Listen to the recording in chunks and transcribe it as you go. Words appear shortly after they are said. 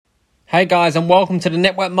Hey guys, and welcome to the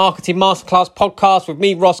Network Marketing Masterclass podcast with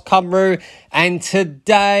me, Ross Cumru. And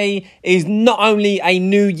today is not only a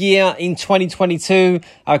new year in 2022,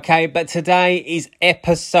 okay, but today is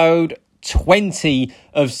episode 20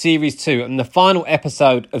 of Series 2 and the final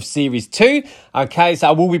episode of Series 2. Okay, so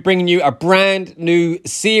I will be bringing you a brand new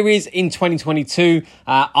series in 2022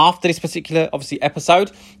 after this particular, obviously,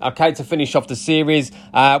 episode, okay, to finish off the series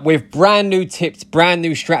with brand new tips, brand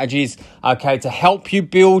new strategies, okay, to help you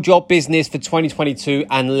build your business for 2022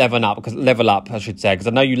 and level up, I should say, because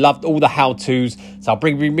I know you loved all the how-tos, so I'll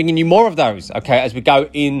be bringing you more of those, okay, as we go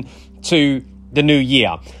into the new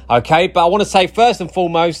year, okay, but I want to say first and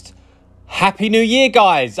foremost, Happy New Year,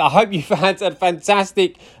 guys. I hope you've had a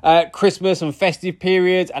fantastic Christmas and festive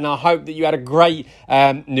period, and I hope that you had a great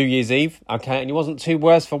New Year's Eve, okay, and it wasn't too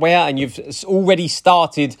worse for wear, and you've already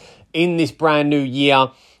started in this brand new year.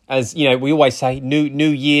 As you know, we always say, new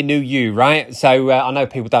year, new you, right? So I know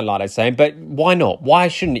people don't like that saying, but why not? Why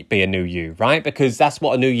shouldn't it be a new you, right? Because that's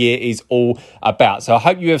what a new year is all about. So I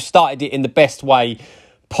hope you have started it in the best way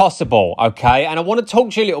possible, okay? And I want to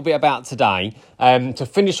talk to you a little bit about today to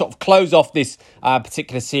finish off, close off this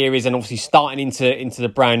particular series and obviously starting into the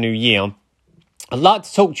brand new year. I'd like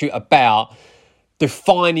to talk to you about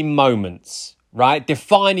defining moments, right?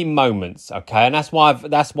 Defining moments, okay? And that's why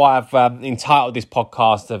I've entitled this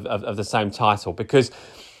podcast of the same title, because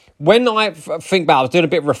when I think about, I was doing a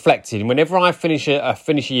bit of reflecting. Whenever I finish a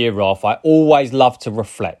year off, I always love to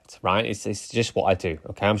reflect, right? It's just what I do,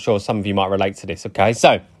 okay? I'm sure some of you might relate to this, okay? So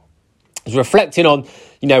I was reflecting on,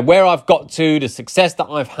 where I've got to, the success that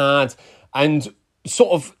I've had, and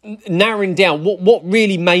sort of narrowing down what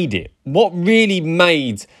really made it, what really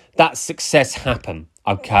made that success happen.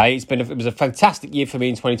 Okay, it was a fantastic year for me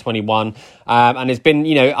in 2021, and there's been,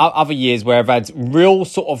 other years where I've had real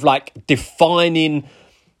sort of like defining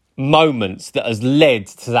moments that has led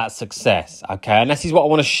to that success, okay? And this is what I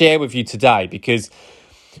want to share with you today, because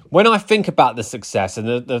when I think about the success and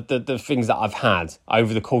the things that I've had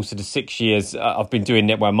over the course of the 6 years I've been doing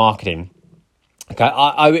network marketing, okay,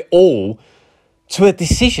 I owe it all to a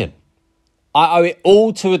decision. I owe it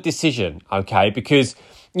all to a decision, okay? Because,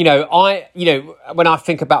 when I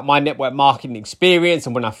think about my network marketing experience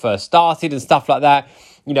and when I first started and stuff like that,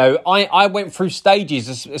 I went through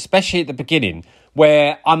stages, especially at the beginning,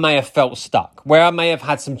 where I may have felt stuck, where I may have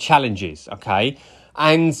had some challenges, okay?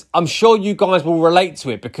 And I'm sure you guys will relate to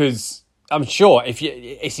it, because I'm sure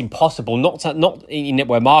it's impossible not in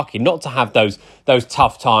network marketing, not to have those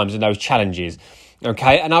tough times and those challenges,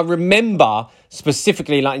 okay? And I remember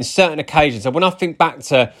specifically, like in certain occasions, so when I think back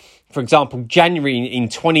to, for example, January in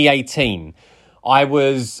 2018, I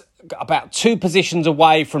was about 2 positions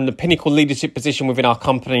away from the pinnacle leadership position within our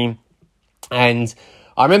company. And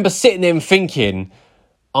I remember sitting there and thinking,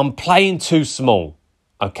 I'm playing too small,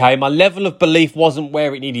 okay? My level of belief wasn't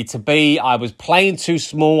where it needed to be. I was playing too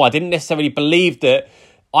small. I didn't necessarily believe that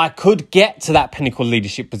I could get to that pinnacle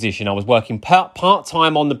leadership position. I was working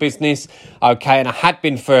part-time on the business, okay? And I had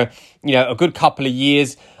been for, a good couple of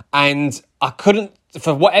years. And I couldn't,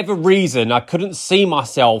 for whatever reason, I couldn't see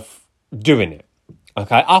myself doing it,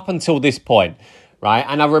 okay? Up until this point, right?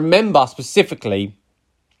 And I remember specifically,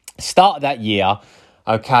 start of that year,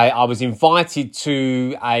 okay, I was invited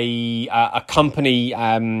to a company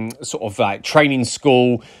sort of like training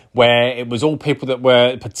school where it was all people that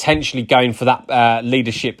were potentially going for that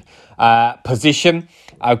leadership position,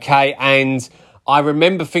 okay, and I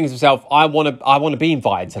remember thinking to myself, I want to be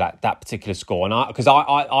invited to that particular school, and because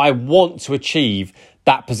I want to achieve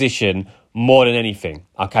that position more than anything,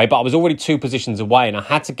 okay? But I was already 2 positions away, and I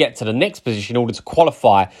had to get to the next position in order to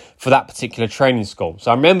qualify for that particular training school.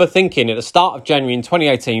 So I remember thinking at the start of January in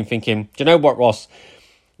 2018, thinking, do you know what, Ross?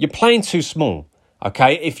 You're playing too small,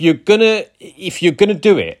 okay? If you're gonna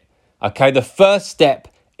do it, okay, the first step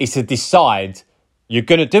is to decide you're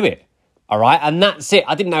gonna do it, all right? And that's it.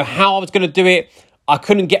 I didn't know how I was gonna do it. I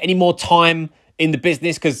couldn't get any more time in the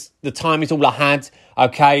business because the time is all I had,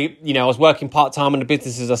 okay? I was working part-time in the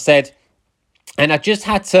business, as I said. And I just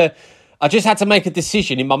had to make a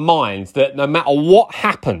decision in my mind that no matter what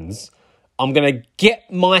happens, I'm going to get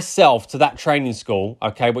myself to that training school,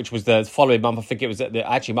 okay, which was the following month. I think it was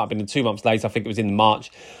actually it might have been 2 months later. I think it was in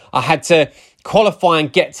March. I had to qualify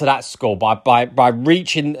and get to that school by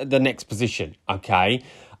reaching the next position, okay?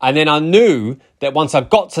 And then I knew that once I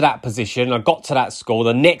got to that position, I got to that school,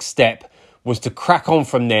 the next step was to crack on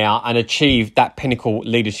from there and achieve that pinnacle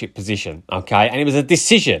leadership position, okay? And it was a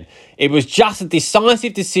decision. It was just a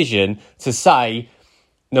decisive decision to say,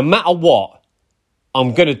 no matter what,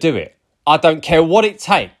 I'm going to do it. I don't care what it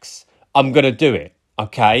takes. I'm going to do it,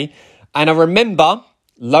 okay? And I remember,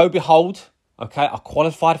 lo and behold, Okay, I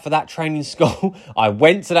qualified for that training school. I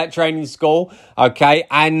went to that training school, okay,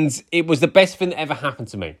 and it was the best thing that ever happened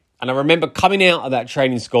to me. And I remember coming out of that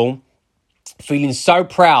training school feeling so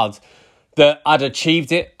proud that I'd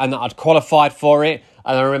achieved it and that I'd qualified for it.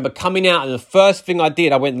 And I remember coming out, and the first thing I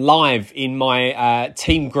did, I went live in my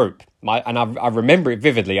team group. I remember it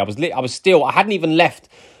vividly. I hadn't even left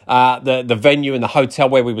the venue and the hotel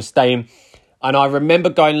where we were staying. And I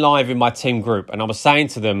remember going live in my team group, and I was saying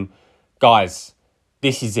to them, guys,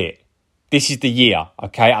 this is it. This is the year,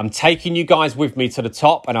 okay? I'm taking you guys with me to the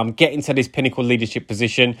top, and I'm getting to this pinnacle leadership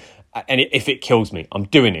position. And if it kills me, I'm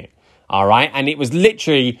doing it, all right? And it was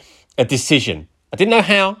literally a decision. I didn't know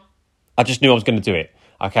how. I just knew I was going to do it,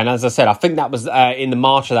 okay? And as I said, I think that was in the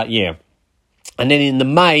March of that year. And then in the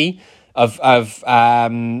May of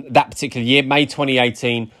that particular year, May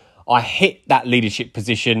 2018, I hit that leadership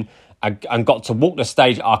position and got to walk the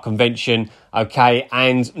stage at our convention, okay?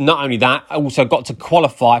 And not only that, I also got to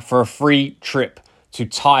qualify for a free trip to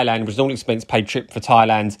Thailand, which was an all-expense paid trip for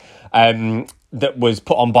Thailand, that was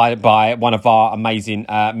put on by one of our amazing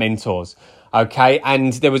mentors, okay?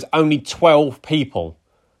 And there was only 12 people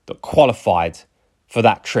that qualified for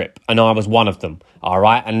that trip, and I was one of them, all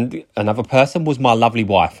right? And another person was my lovely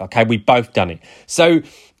wife, okay? We both done it. So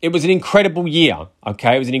it was an incredible year,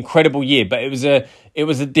 okay? It was an incredible year, but it was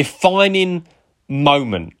a defining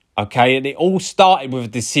moment, okay? And it all started with a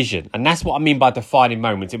decision, and that's what I mean by defining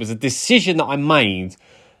moments. It was a decision that I made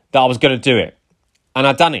that I was going to do it, and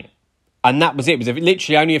I done it. And that was it. It was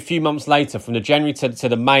literally only a few months later, from the January to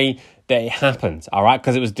the May, that it happened, all right?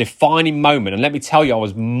 Because it was a defining moment. And let me tell you, I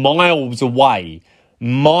was miles away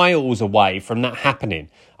from that happening,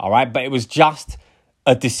 all right? But it was just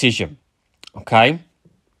a decision, okay?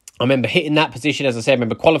 I remember hitting that position, as I said. I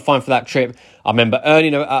remember qualifying for that trip. I remember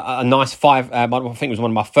earning a nice I think it was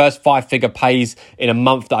one of my first 5-figure pays in a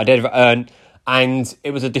month that I'd ever earned. And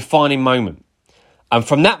it was a defining moment. And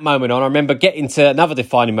from that moment on, I remember getting to another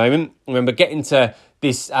defining moment. I remember getting to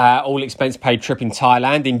this all-expense paid trip in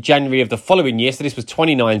Thailand in January of the following year. So this was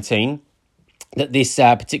 2019 that this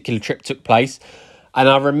particular trip took place. And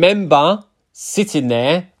I remember sitting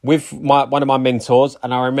there with one of my mentors,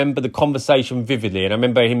 and I remember the conversation vividly. And I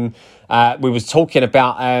remember him, we was talking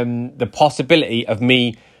about the possibility of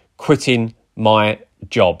me quitting my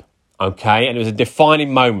job, okay? And it was a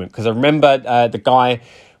defining moment, because I remember the guy,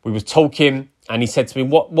 we was talking, and he said to me,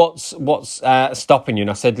 what's stopping you? And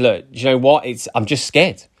I said, look, do you know what? I'm just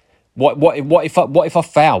scared. What if I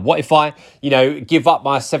fail? What if I, give up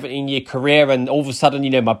my 17-year career and all of a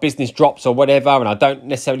sudden, my business drops or whatever, and I don't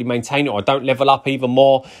necessarily maintain it, or I don't level up even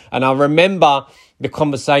more? And I remember the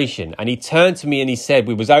conversation, and he turned to me and he said,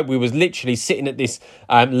 we was literally sitting at this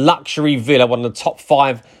luxury villa, one of the top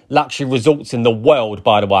 5 luxury resorts in the world,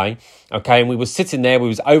 by the way. Okay, and we were sitting there. We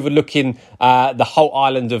was overlooking the whole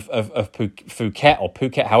island of Phuket, or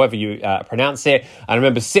Phuket, however you pronounce it. And I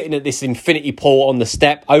remember sitting at this infinity pool on the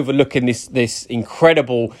step, overlooking this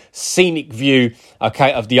incredible scenic view,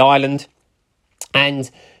 okay, of the island.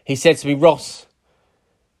 And he said to me, Ross,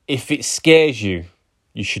 if it scares you,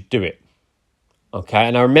 you should do it. Okay,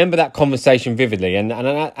 and I remember that conversation vividly,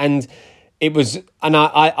 and it was, and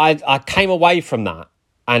I came away from that,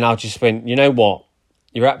 and I just went, you know what,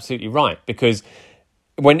 you're absolutely right, because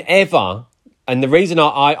whenever, and the reason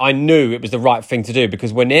I knew it was the right thing to do,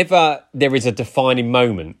 because whenever there is a defining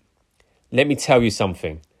moment, let me tell you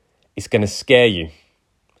something, it's going to scare you.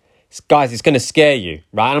 Guys, it's going to scare you,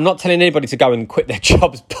 right? And I'm not telling anybody to go and quit their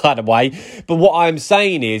jobs, by the way. But what I'm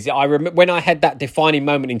saying is, I remember when I had that defining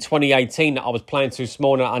moment in 2018 that I was playing too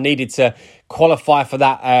small and I needed to qualify for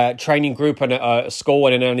that training group and a school,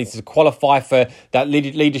 and then I needed to qualify for that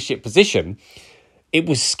leadership position. It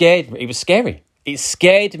was scary. It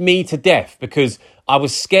scared me to death, because I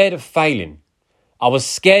was scared of failing. I was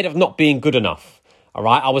scared of not being good enough. All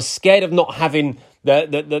right, I was scared of not having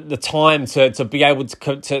the time to be able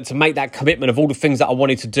to make that commitment of all the things that I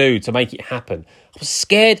wanted to do to make it happen. I was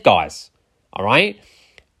scared, guys, all right?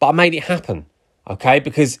 But I made it happen, okay?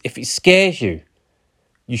 Because if it scares you,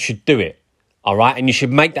 you should do it, all right? And you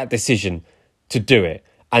should make that decision to do it.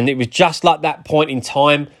 And it was just like that point in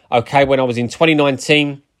time, okay, when I was in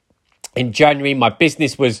 2019, in January, my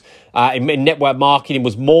business was, in network marketing,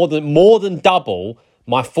 was more than double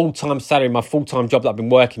my full-time salary, my full-time job that I've been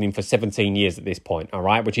working in for 17 years at this point, all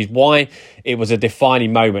right? Which is why it was a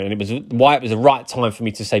defining moment, and it was why it was the right time for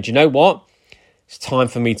me to say, do you know what? It's time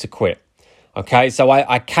for me to quit, okay? So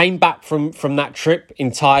I came back from that trip in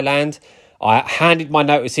Thailand. I handed my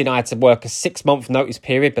notice in. I had to work a 6-month notice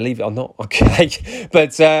period, believe it or not, okay?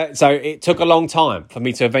 But so it took a long time for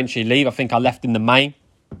me to eventually leave. I think I left in the May,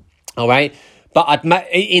 all right? But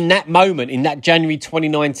in that moment, in that January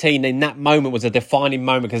 2019, in that moment was a defining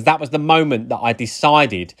moment, because that was the moment that I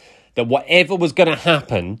decided that whatever was going to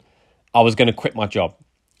happen, I was going to quit my job.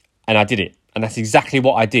 And I did it. And that's exactly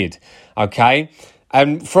what I did. Okay.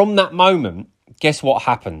 And from that moment, guess what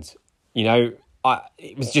happened? You know,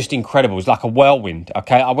 it was just incredible. It was like a whirlwind.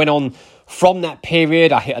 Okay. I went on from that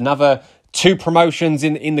period. I hit another 2 promotions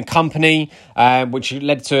in the company, which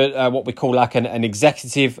led to what we call like an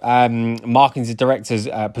executive marketing director's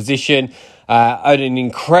position, earning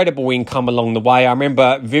incredible income along the way. I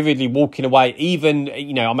remember vividly walking away, even,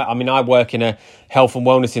 you know, I mean, I work in a health and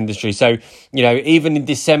wellness industry. So, you know, even in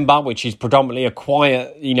December, which is predominantly a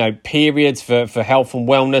quiet, you know, period for health and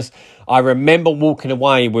wellness, I remember walking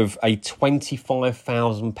away with a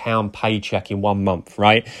 £25,000 paycheck in 1 month,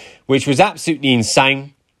 right? Which was absolutely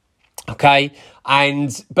insane. Okay.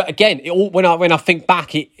 But again, when I think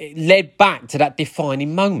back, it led back to that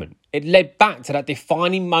defining moment. It led back to that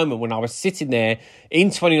defining moment when I was sitting there in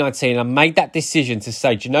 2019. I made that decision to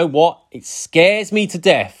say, do you know what? It scares me to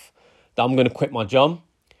death that I'm going to quit my job,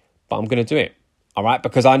 but I'm going to do it. All right.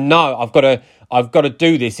 Because I know I've got to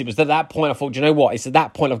do this. It was at that point I thought, do you know what? It's at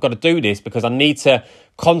that point I've got to do this, because I need to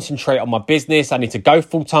concentrate on my business. I need to go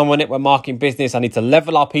full time on network marketing business. I need to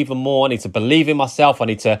level up even more. I need to believe in myself. I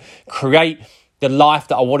need to create the life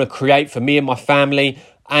that I want to create for me and my family.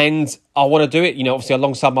 And I want to do it, you know, obviously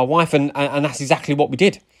alongside my wife. And that's exactly what we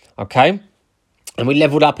did. Okay. And we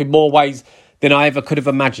leveled up in more ways than I ever could have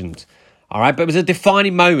imagined. All right. But it was a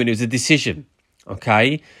defining moment. It was a decision.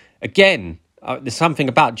 Okay. Again, there's something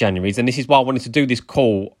about January's, and this is why I wanted to do this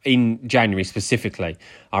call in January specifically.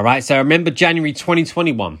 All right. So I remember January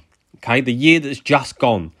 2021, okay, the year that's just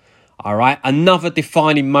gone. All right. Another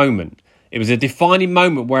defining moment. It was a defining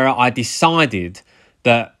moment where I decided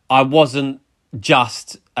that I wasn't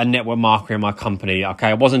just a network marketer in my company. Okay.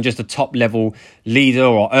 I wasn't just a top level leader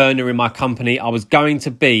or earner in my company. I was going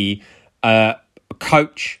to be a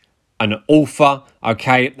coach, an author,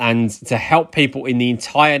 okay, and to help people in the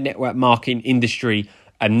entire network marketing industry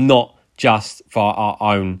and not just for our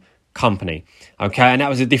own company, okay? And that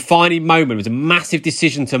was a defining moment. It was a massive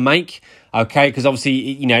decision to make, okay, because obviously,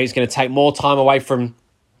 you know, it's going to take more time away from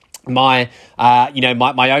my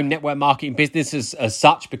own network marketing business as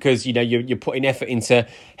such, because, you know, you're putting effort into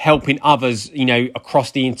helping others, you know,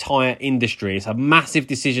 across the entire industry. It's a massive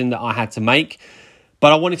decision that I had to make,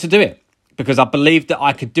 but I wanted to do it, because I believed that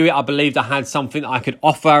I could do it. I believed I had something that I could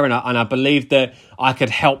offer, and I believed that I could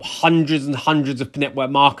help hundreds and hundreds of network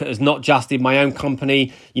marketers, not just in my own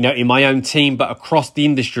company, you know, in my own team, but across the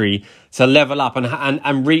industry, to level up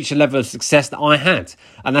and reach a level of success that I had.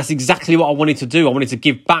 And that's exactly what I wanted to do. I wanted to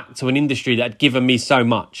give back to an industry that had given me so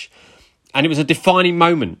much. And it was a defining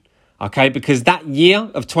moment. Okay, because that year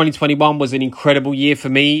of 2021 was an incredible year for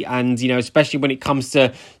me. And, you know, especially when it comes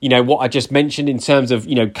to, you know, what I just mentioned in terms of,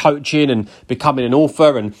 you know, coaching and becoming an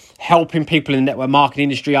author and helping people in the network marketing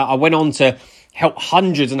industry. I went on to help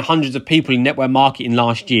hundreds and hundreds of people in network marketing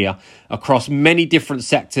last year across many different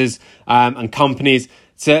sectors and companies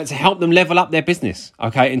to help them level up their business,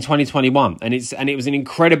 okay, in 2021. And it was an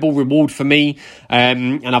incredible reward for me.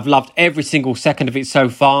 And I've loved every single second of it so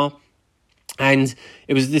far. And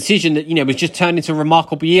it was a decision that, you know, was just turned into a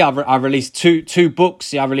remarkable year. I released two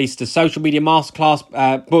books. I released a social media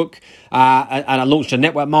masterclass book, and I launched a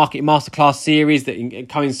network marketing masterclass series that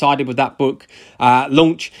coincided with that book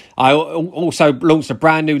launch. I also launched a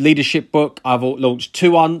brand new leadership book. I've launched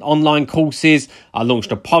 2 online courses. I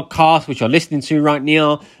launched a podcast, which you're listening to right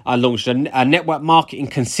now. I launched a network marketing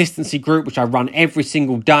consistency group, which I run every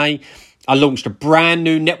single day. I launched a brand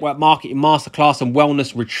new network marketing masterclass and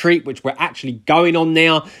wellness retreat, which we're actually going on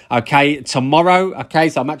now, okay, tomorrow, okay?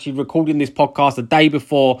 So I'm actually recording this podcast the day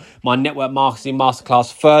before my network marketing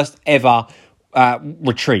masterclass first ever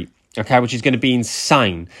retreat, okay, which is going to be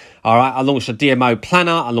insane, all right? I launched a DMO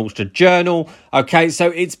planner. I launched a journal, okay? So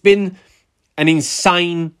it's been an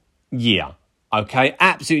insane year, okay?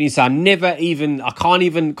 Absolutely insane. I can't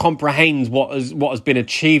even comprehend what has been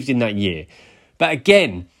achieved in that year. But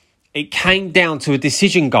again, it came down to a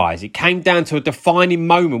decision, guys. It came down to a defining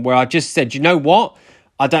moment where I just said, you know what?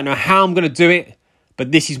 I don't know how I'm going to do it,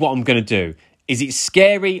 but this is what I'm going to do. Is it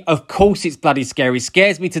scary? Of course it's bloody scary. It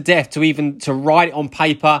scares me to death to write it on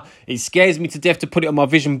paper. It scares me to death to put it on my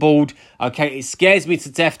vision board. Okay, it scares me to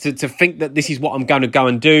death to think that this is what I'm going to go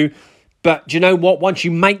and do. But do you know what? Once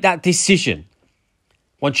you make that decision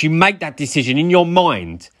in your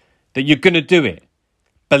mind that you're going to do it,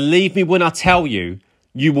 believe me when I tell you,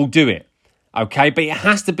 you will do it, okay? But it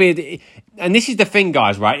has to be, and this is the thing,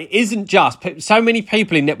 guys, right? It isn't just, so many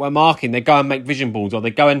people in network marketing, they go and make vision boards or they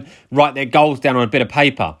go and write their goals down on a bit of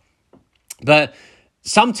paper. But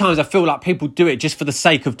sometimes I feel like people do it just for the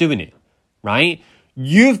sake of doing it, right?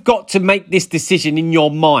 You've got to make this decision in your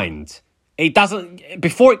mind. It doesn't,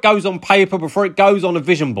 before it goes on paper, before it goes on a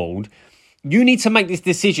vision board, you need to make this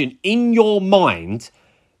decision in your mind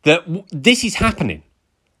that this is happening.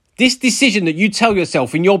 This decision that you tell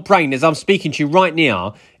yourself in your brain as I'm speaking to you right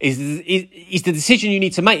now is the decision you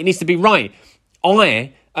need to make. It needs to be right.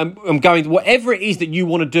 I'm going, whatever it is that you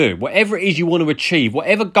want to do, whatever it is you want to achieve,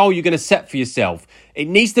 whatever goal you're going to set for yourself, it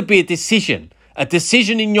needs to be a decision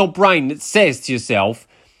in your brain that says to yourself,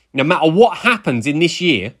 no matter what happens in this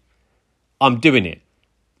year, I'm doing it.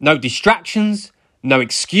 No distractions, no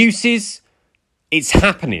excuses. It's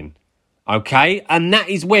happening. Okay. And that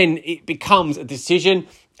is when it becomes a decision.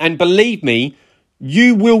 And believe me,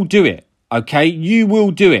 you will do it. Okay. You will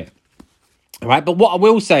do it. All right. But what I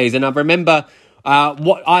will say is, and I remember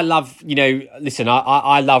what I love, listen,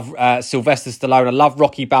 I love Sylvester Stallone. I love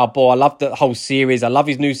Rocky Balboa. I love the whole series. I love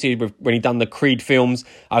his new series when he done the Creed films.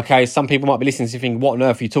 Okay, some people might be listening to thinking, what on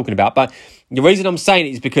earth are you talking about? But the reason I'm saying it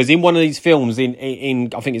is because in one of these films, in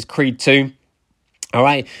I think it's Creed 2, all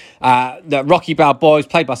right, that Rocky Balboa is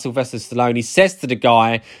played by Sylvester Stallone. He says to the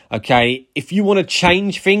guy, okay, if you want to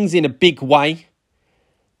change things in a big way,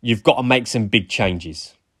 you've got to make some big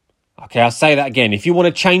changes. Okay, I'll say that again. If you want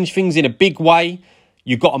to change things in a big way,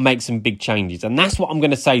 you've got to make some big changes. And that's what I'm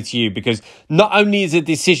going to say to you, because not only is it a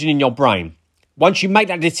decision in your brain, once you make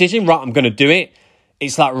that decision, right, I'm going to do it,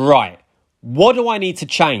 it's like, right, what do I need to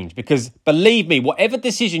change? Because believe me, whatever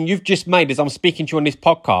decision you've just made as I'm speaking to you on this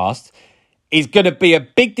podcast is going to be a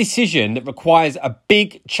big decision that requires a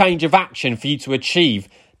big change of action for you to achieve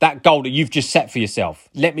that goal that you've just set for yourself.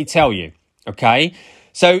 Let me tell you, okay?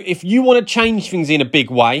 So if you want to change things in a big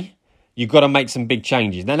way, you've got to make some big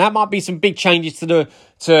changes. Now, that might be some big changes to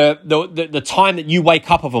the time that you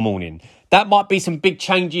wake up of a morning. That might be some big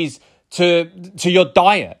changes to your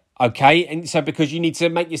diet, okay? And so because you need to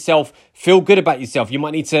make yourself feel good about yourself, you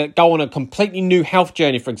might need to go on a completely new health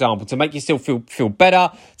journey, for example, to make yourself feel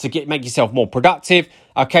better, to make yourself more productive,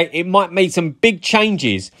 okay? It might make some big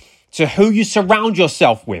changes to who you surround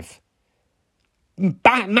yourself with.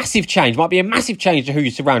 Massive change. Might be a massive change to who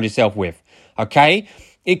you surround yourself with, okay?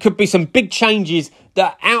 It could be some big changes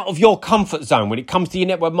that are out of your comfort zone when it comes to your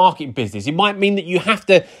network marketing business. It might mean that you have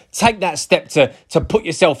to take that step to put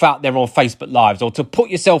yourself out there on Facebook Lives, or to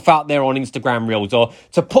put yourself out there on Instagram Reels, or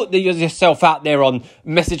to put yourself out there on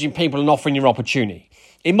messaging people and offering your opportunity.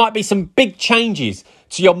 It might be some big changes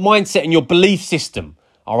to your mindset and your belief system,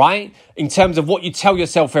 all right, in terms of what you tell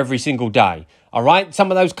yourself every single day, all right?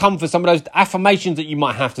 Some of those comforts, some of those affirmations that you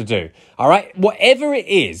might have to do, all right? Whatever it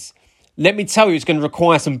is, let me tell you, it's going to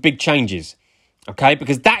require some big changes, okay?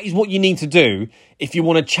 Because that is what you need to do if you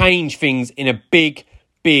want to change things in a big,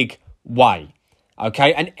 big way,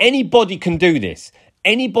 okay? And anybody can do this.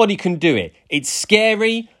 Anybody can do it. It's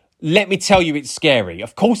scary. Let me tell you, it's scary.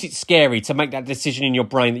 Of course, it's scary to make that decision in your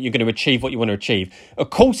brain that you're going to achieve what you want to achieve. Of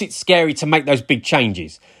course, it's scary to make those big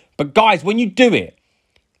changes. But guys, when you do it,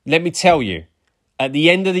 let me tell you, at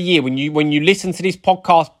the end of the year, when you listen to this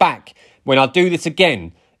podcast back, when I do this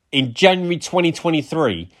again, in January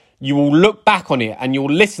 2023, you will look back on it and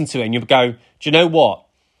you'll listen to it and you'll go, do you know what?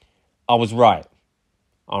 I was right.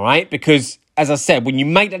 All right? Because, as I said, when you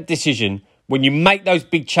make that decision, when you make those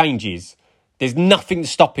big changes, there's nothing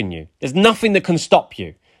stopping you. There's nothing that can stop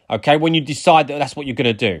you, okay, when you decide that that's what you're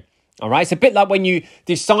going to do. All right? It's a bit like when you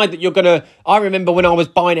decide that you're going to... I remember when I was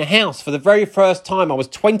buying a house for the very first time, I was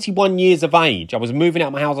 21 years of age. I was moving out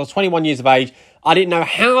of my house. I was 21 years of age. I didn't know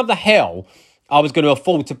how the hell I was going to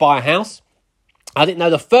afford to buy a house. I didn't know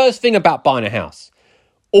the first thing about buying a house.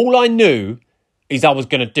 All I knew is I was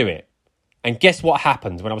going to do it. And guess what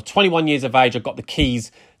happened? When I was 21 years of age, I got the keys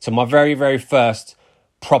to my very, very first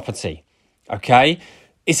property. Okay?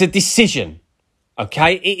 It's a decision.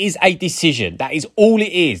 Okay? It is a decision. That is all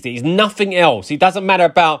it is. There is nothing else. It doesn't matter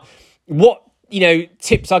about what,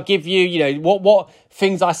 tips I give you, what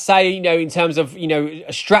things I say, in terms of,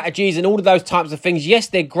 strategies and all of those types of things. Yes,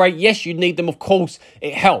 they're great. Yes, you need them. Of course,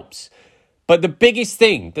 it helps. But the biggest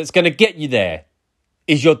thing that's going to get you there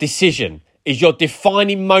is your decision, is your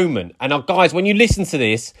defining moment. And guys, when you listen to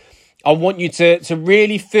this, I want you to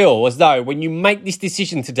really feel as though when you make this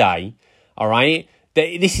decision today, all right,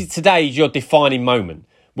 that today is your defining moment.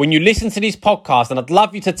 When you listen to this podcast, and I'd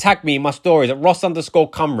love you to tag me in my stories at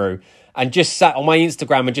Ross_Cumru, and just say on my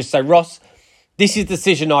Instagram and just say, Ross, this is the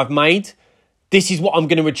decision I've made. This is what I'm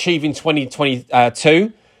going to achieve in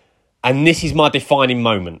 2022. And this is my defining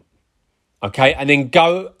moment. Okay? And then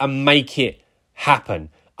go and make it happen.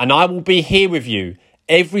 And I will be here with you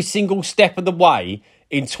every single step of the way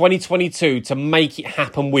in 2022 to make it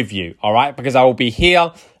happen with you, all right? Because I will be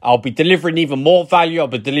here. I'll be delivering even more value. I'll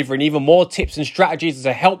be delivering even more tips and strategies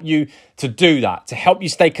to help you to do that, to help you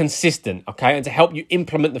stay consistent, okay? And to help you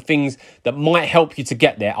implement the things that might help you to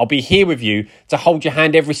get there. I'll be here with you to hold your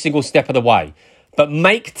hand every single step of the way. But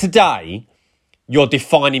make today your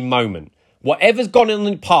defining moment. Whatever's gone on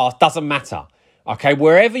in the past doesn't matter, okay?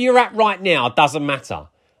 Wherever you're at right now doesn't matter.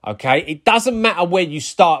 Okay, it doesn't matter where you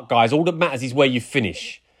start, guys. All that matters is where you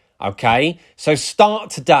finish. Okay, so start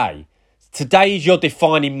today. Today is your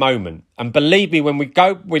defining moment, and believe me, when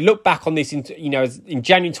we look back on this in January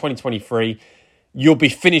 2023, you'll be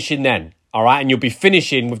finishing then. All right, and you'll be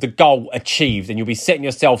finishing with the goal achieved, and you'll be setting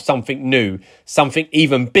yourself something new, something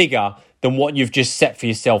even bigger than what you've just set for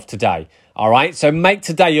yourself today. All right, so make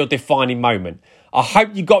today your defining moment. I hope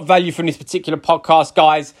you got value from this particular podcast,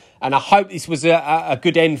 guys, and I hope this was a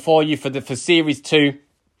good end for you for Series 2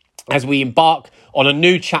 as we embark on a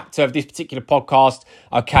new chapter of this particular podcast,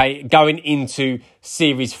 okay, going into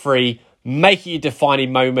Series 3. Make it your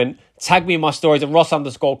defining moment. Tag me in my stories at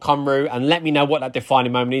Ross_Comru and let me know what that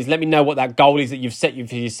defining moment is. Let me know what that goal is that you've set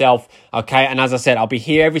for yourself, okay? And as I said, I'll be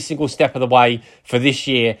here every single step of the way for this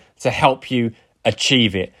year to help you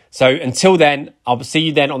achieve it. So until then, I'll see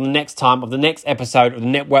you then on the next time of the next episode of the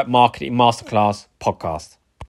Network Marketing Masterclass podcast.